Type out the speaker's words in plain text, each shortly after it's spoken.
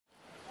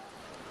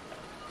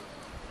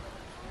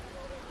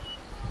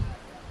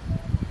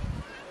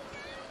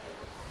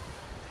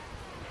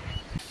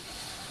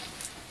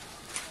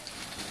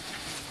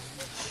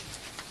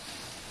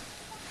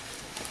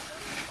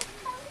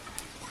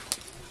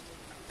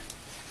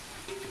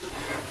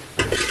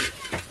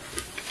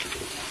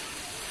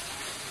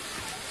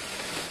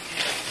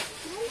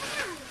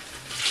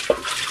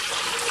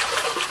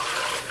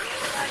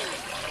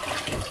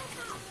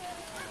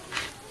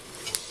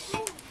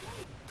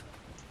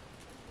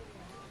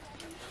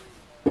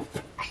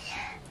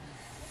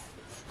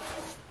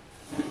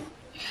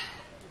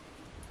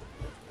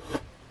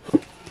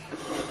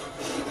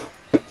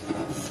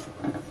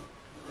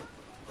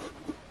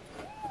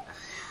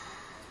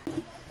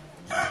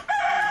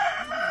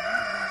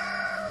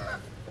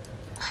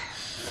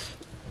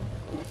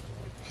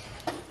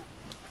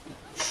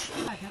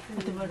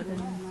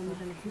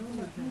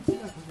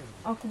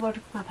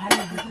अकुबटमा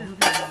फाल्नु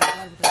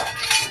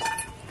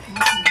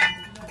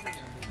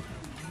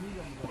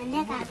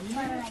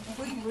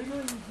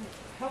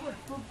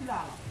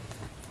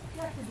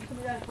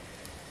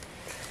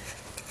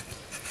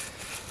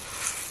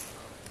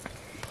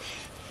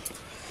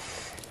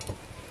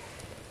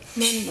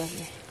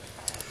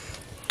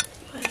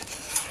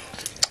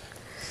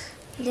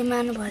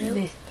मानु भर्यो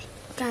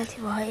कहाँ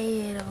थियो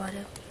भएर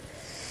भर्यो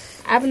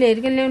आफूले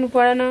हेरिकन ल्याउनु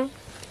परेन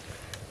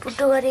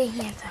पुट्टो गरे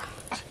यहाँ त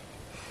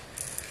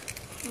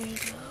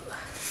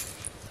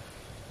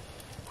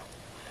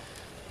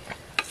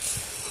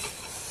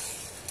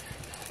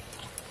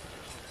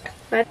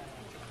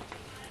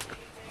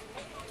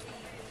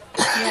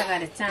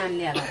ल्याएर चान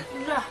ल्याएर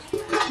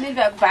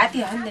मेरो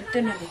भाती हाल्ने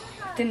त्यो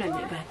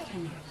नदे भाती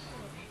खाने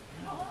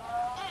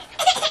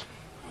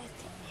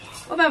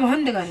ओ बाबा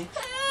हन्दै गरे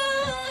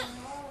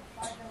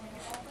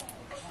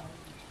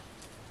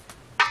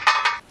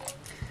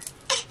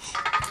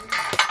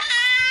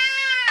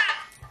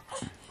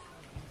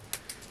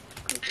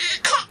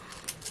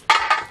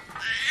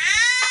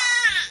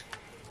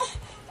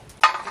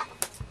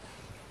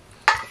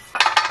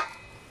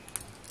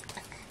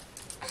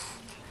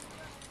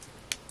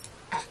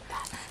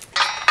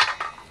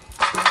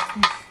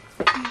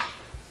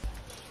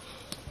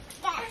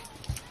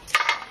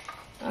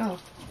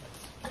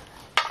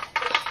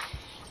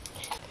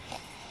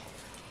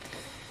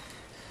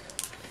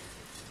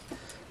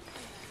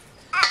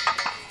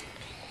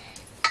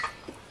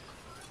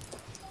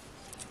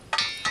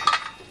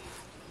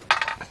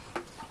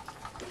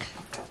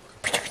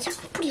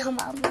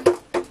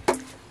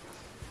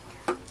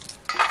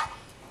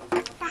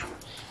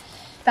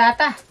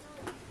Tata.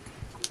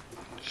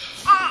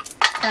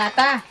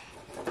 Tata.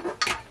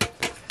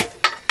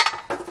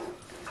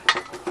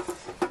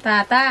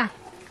 Tata.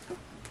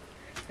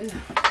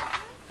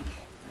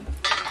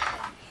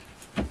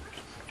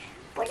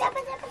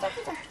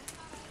 Puja.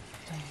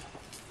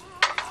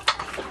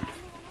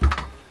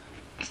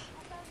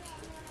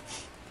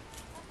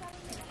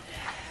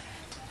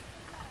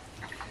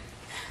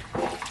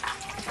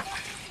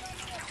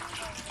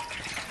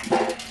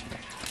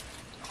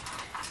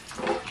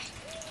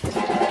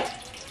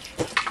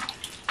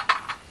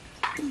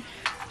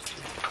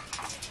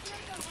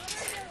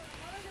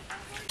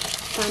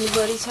 पानी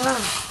बढी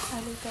छ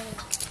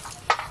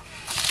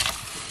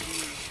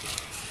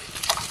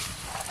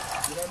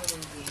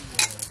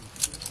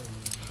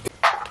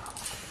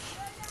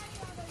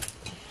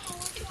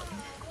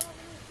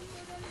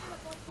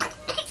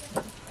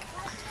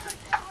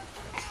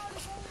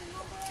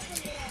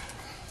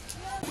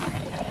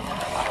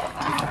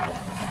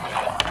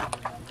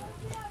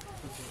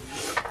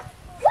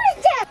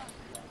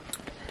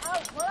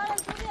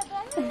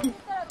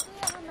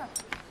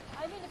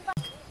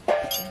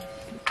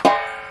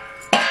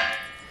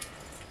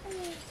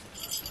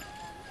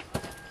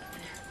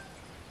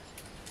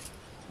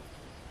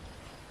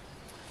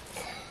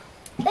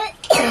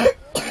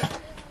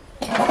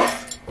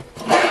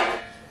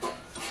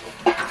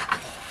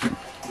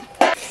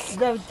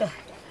dauther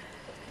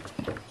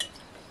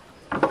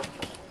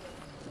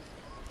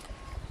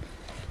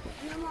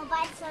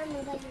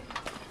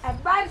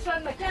Abisara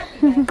क्या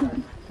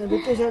तो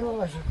बिट्टे साइड में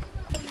बस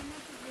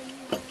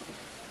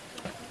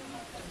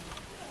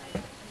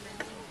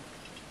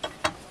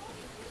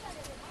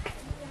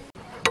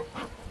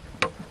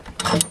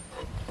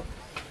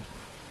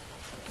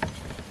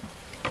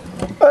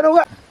अरे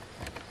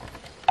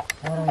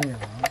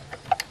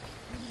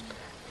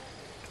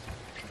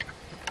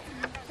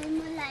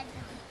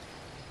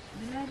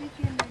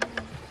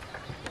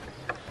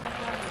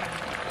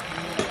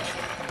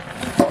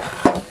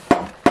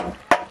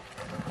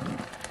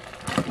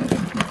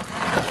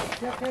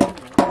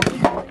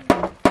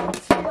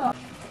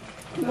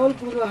बोल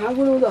पूरा हाँ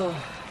बोलो दा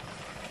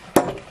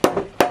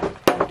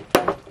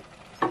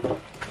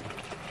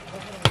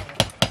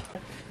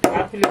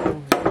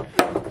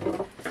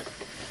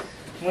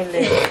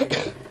मुल्ले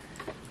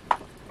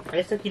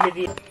ऐसा किले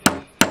दी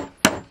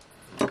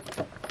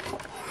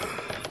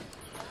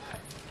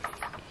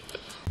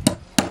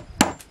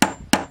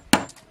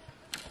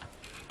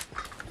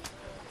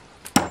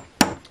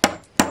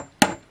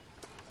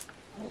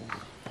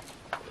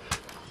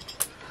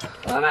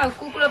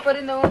कुकुरा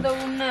परिँदा उड्दा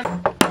उड्न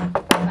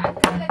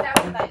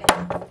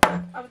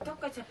अब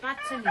थोक्कै छ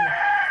 500 मिला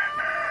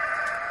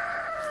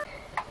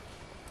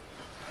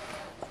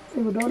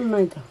ये डोल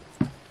नहीं था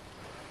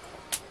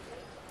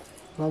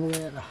बाबू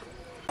गया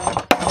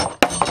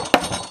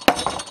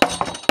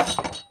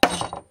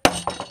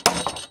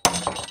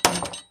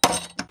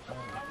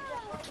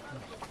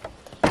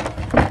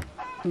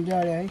जा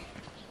रहे हैं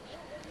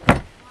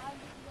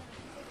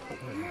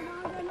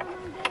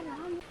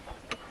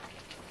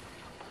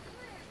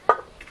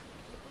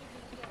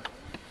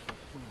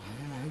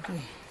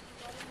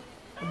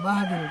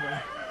बहादुर बड़ा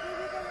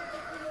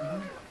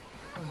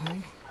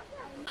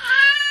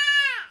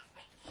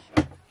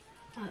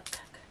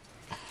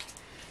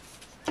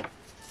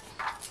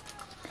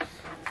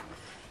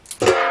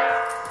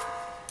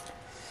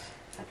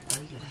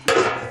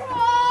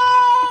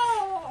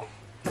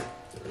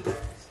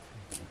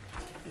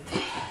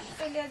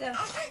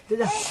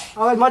जा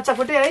अब मच्चा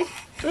फुटे है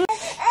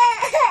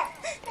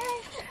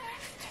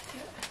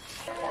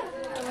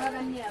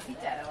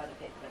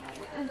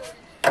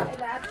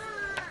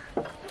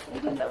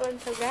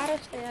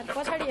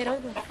पछाडि हेरौ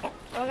न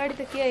अगाडि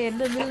त के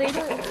हेर्न मिल्दैन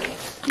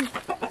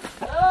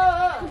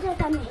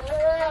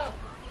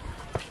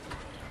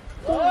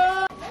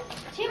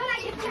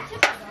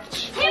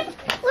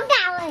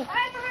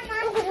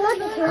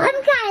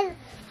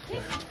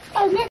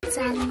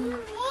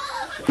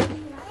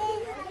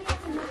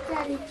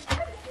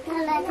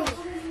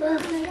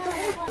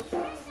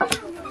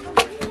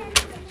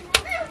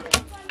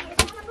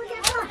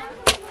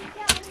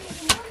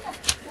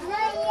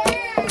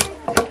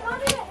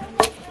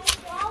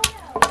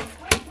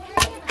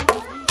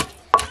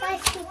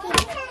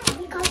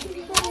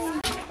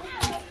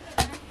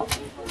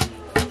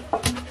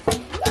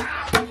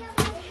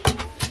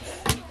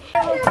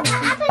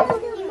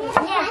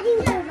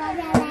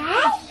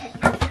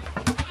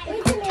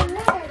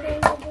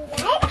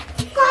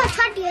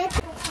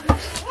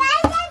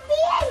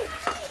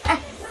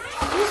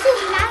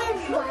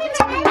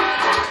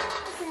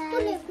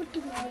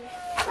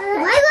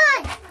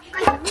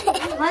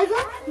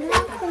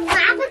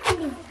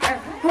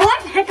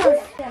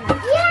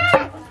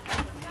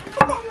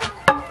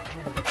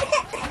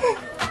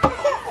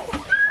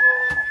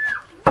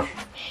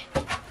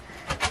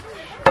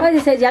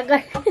Saya jaga.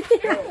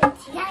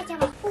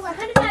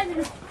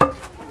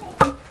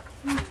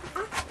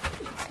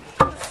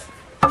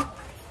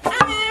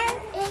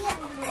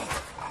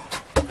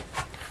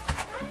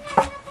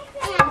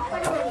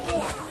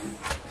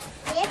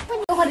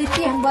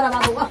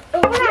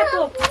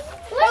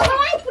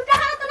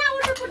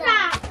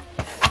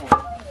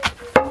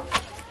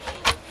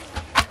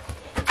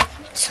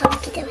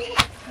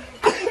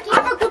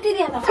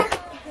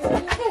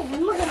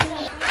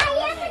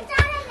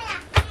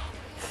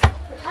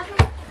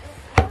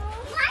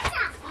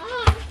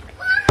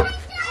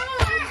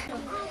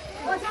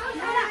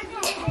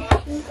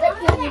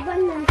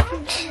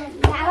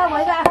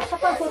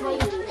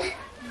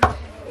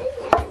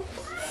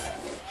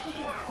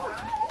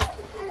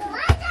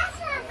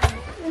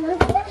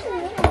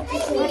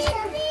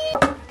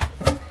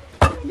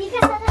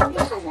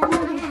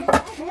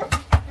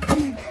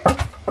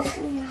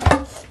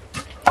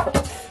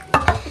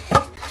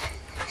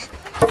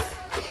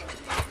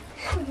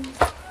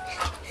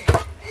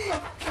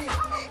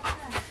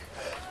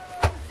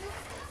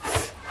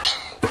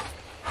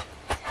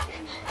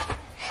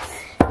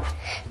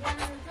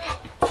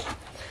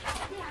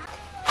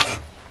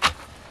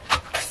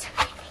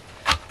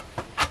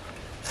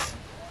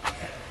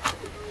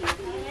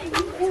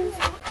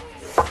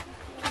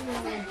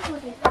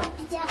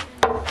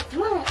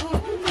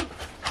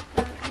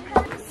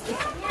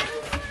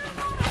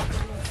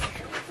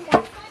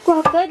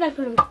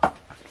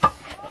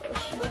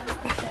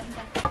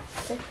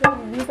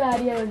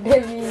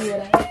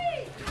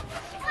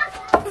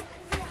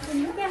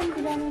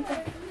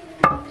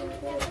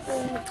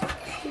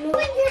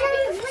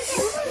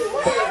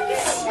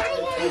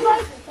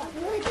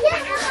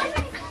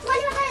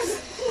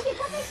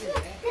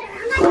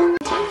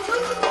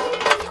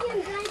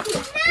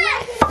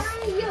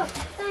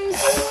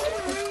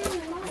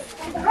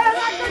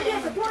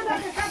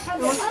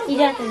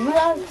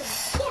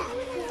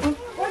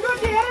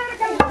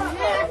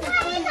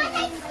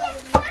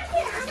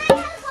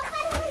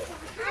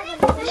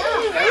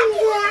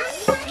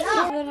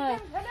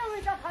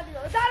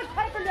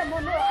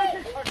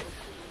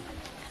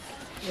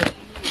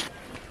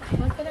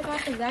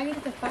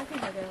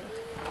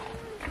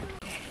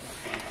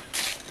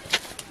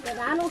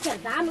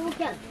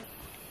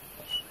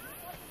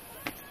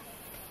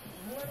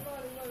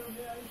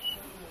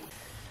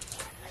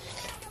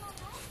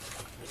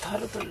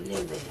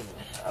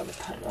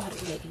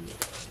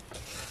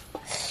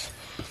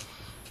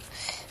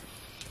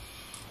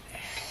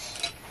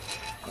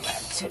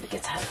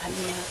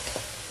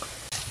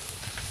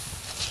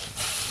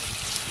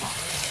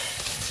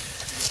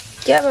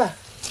 क्या बा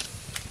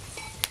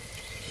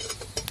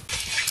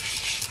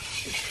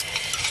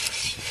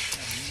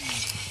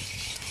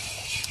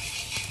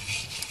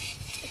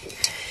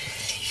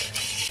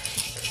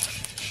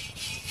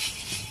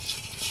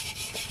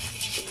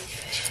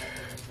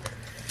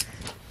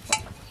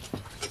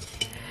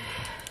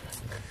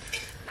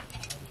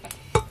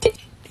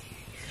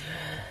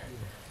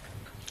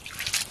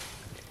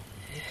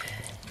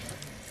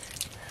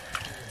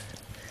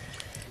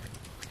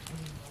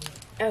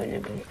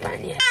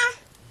पानी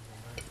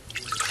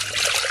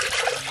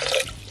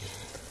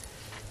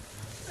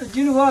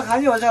जिनु भयो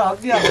खाली हो जा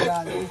हक्दी हाल्छ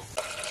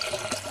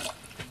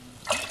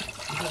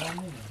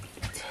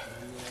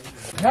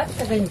रात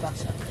त कहीं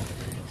पाक्छ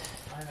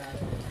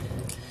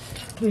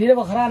तू हिरे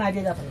बखरा ना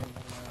दे जा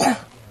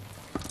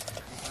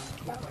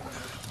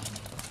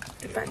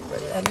पानी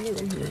बजा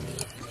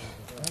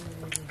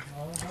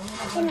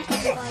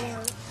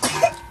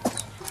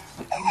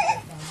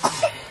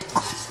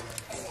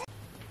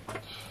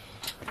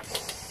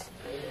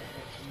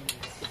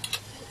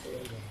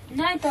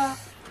नहीं तो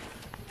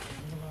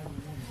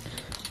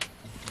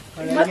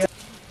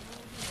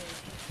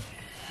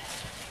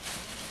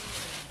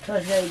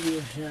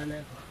ठसाइदियो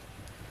सानाको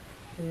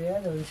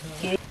याद हुन्छ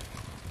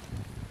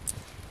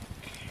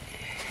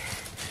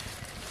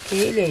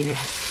केही ल्याइन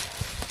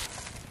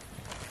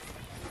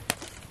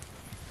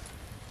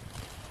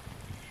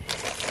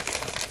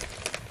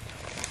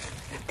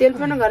तेल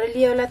पनि घर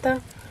लियो होला त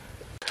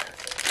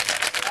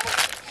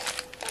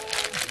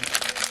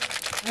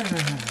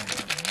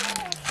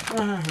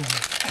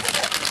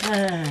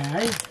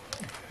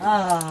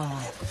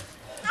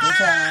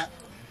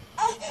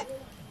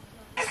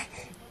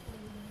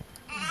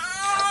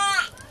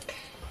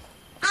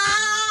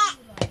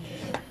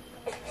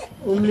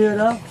उम्लियो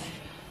र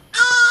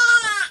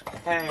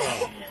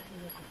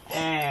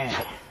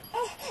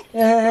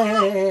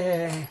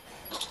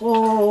ओ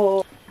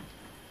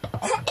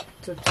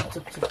चुप चुप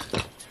चुप चुप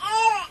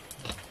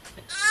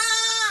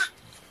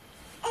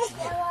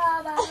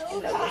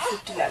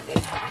छुट्टी लाग्दैन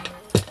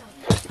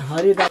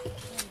हरिदा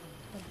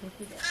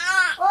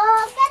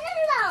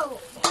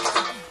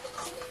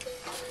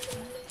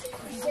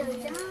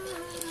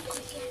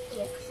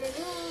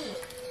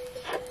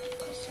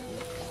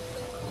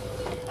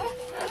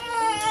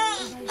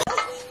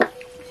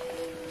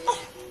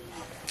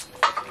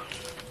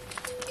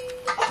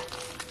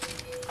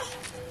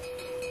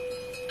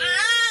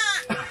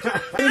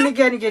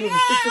निकै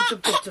चुप चुप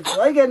चुप चुप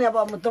है क्या नि अब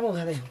म त म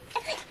खाँदै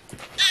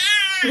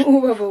ऊ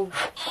बाबु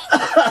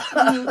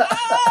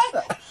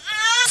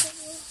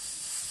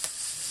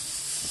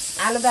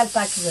आलु दाल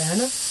पाकिगयो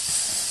होइन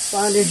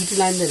पानी छिटी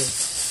लाँदैन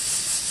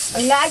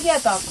लाग्यो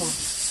त अक्को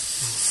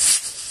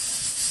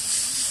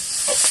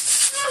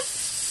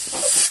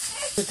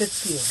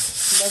त्यति हो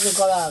लगे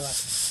गला आगा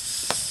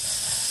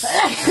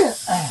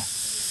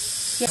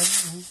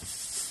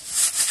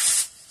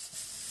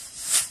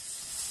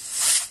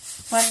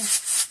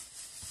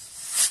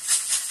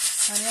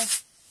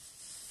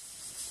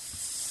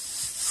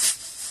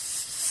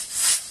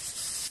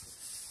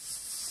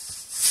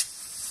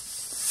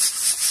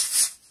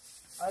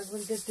आज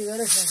पनि त्यति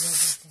गरेर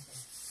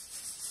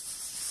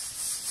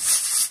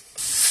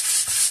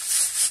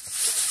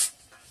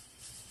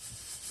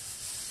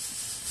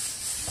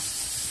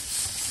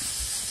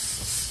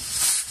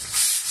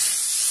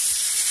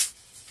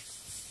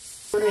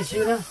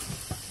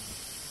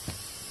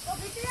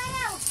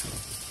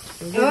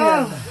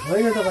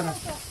होइन त बना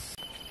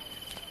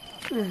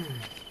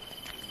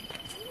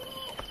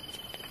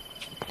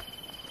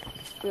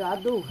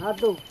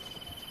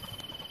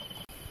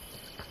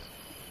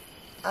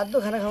आदो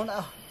खाना खाउन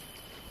आ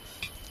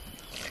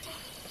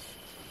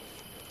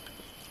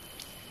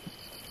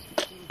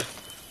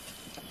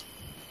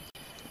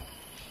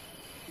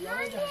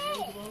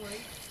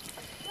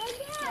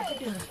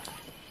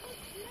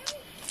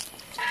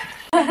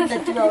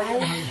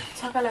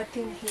छकाला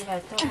 3 किलो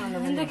त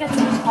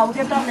अब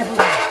के तान्ने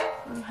पुग्यो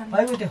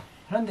भाइ उठ्यो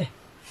रन्दे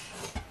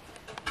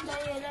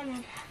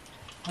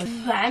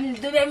हामी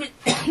दुबै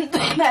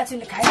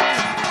बाछुले खाइ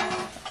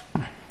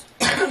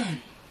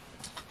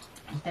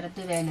तर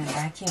दुबै न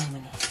राख्यो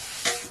हामीले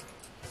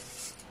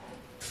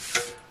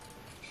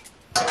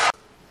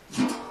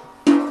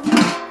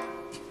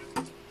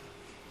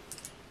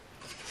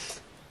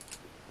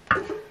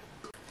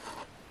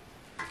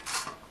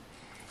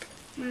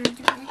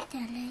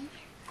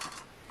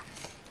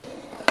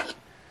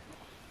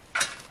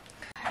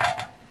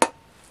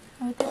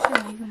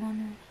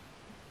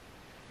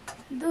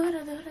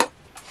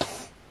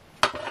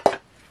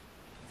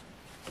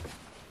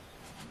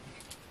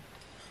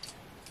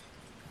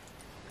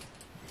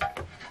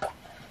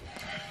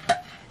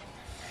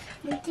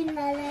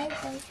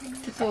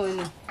त्यस्तो होइन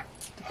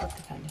त्यो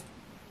कति खाने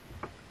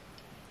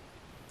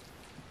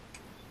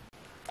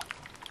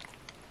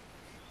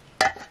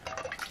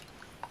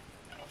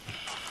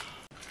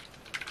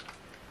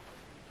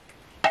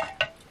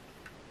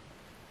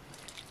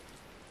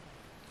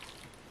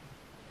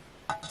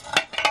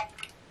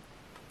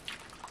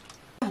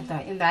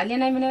अन्त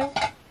Alina mina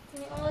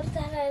और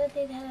तारा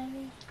ते धारा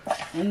में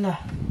ल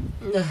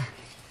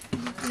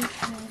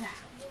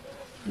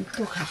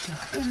तँ खान्छ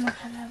म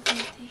खाना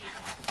बोल्दै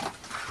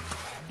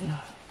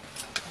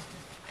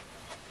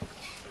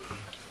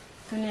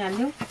तँले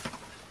हाल्यौ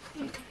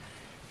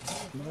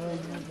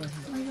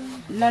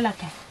ल ल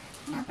खा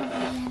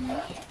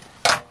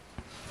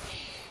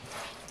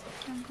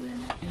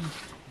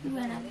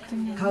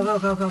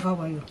खाऊ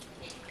भयो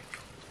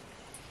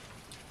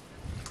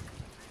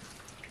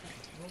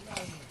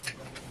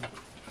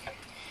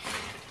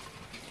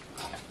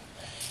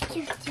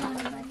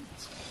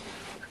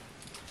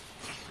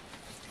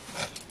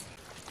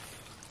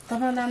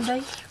तपाईँ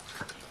नाम्दै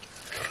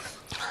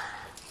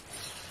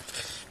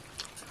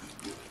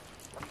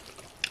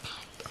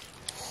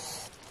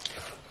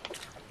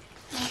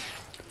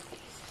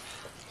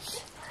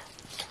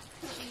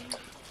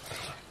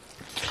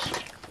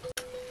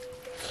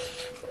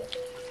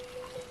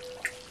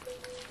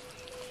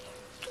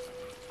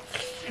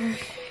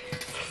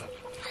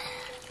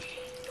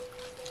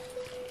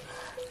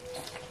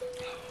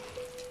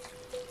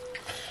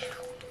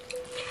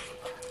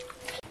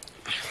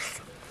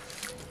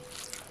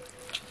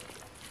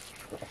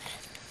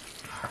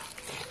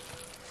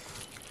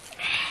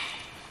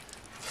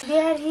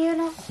बिहार हियो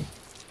न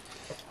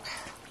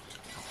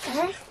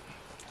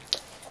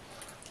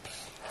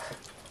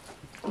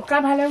का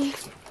भालो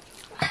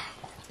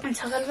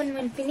छगल पनि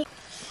मैले पिनी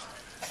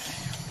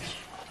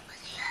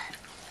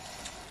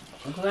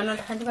गुगान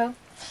खान्छ बाउ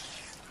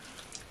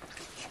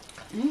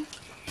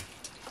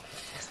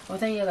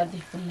ओता यो गर्दै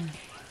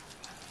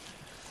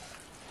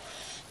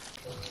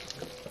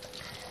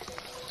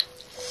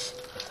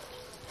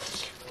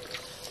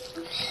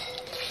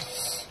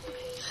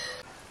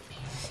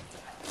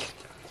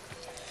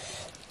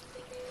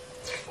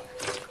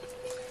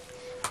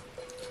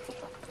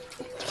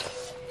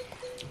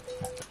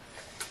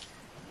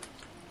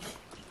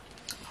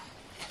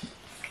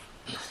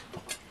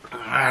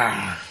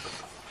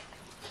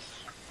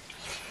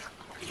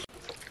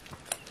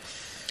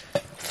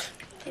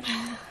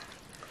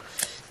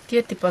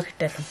Tieti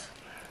paketasi.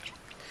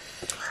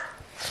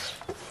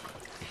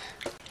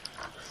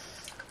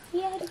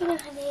 यार किन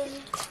खाने यार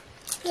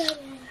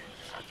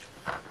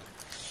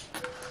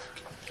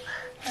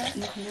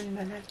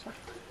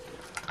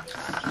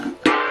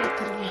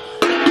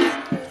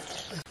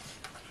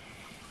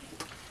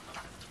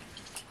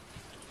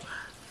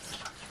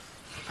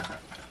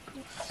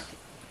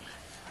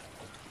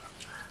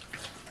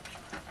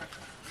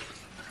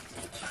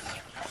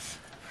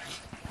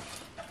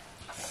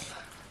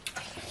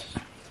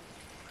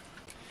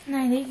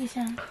नहीं नहीं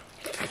किसान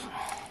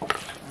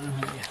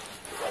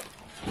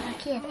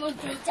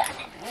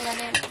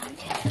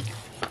के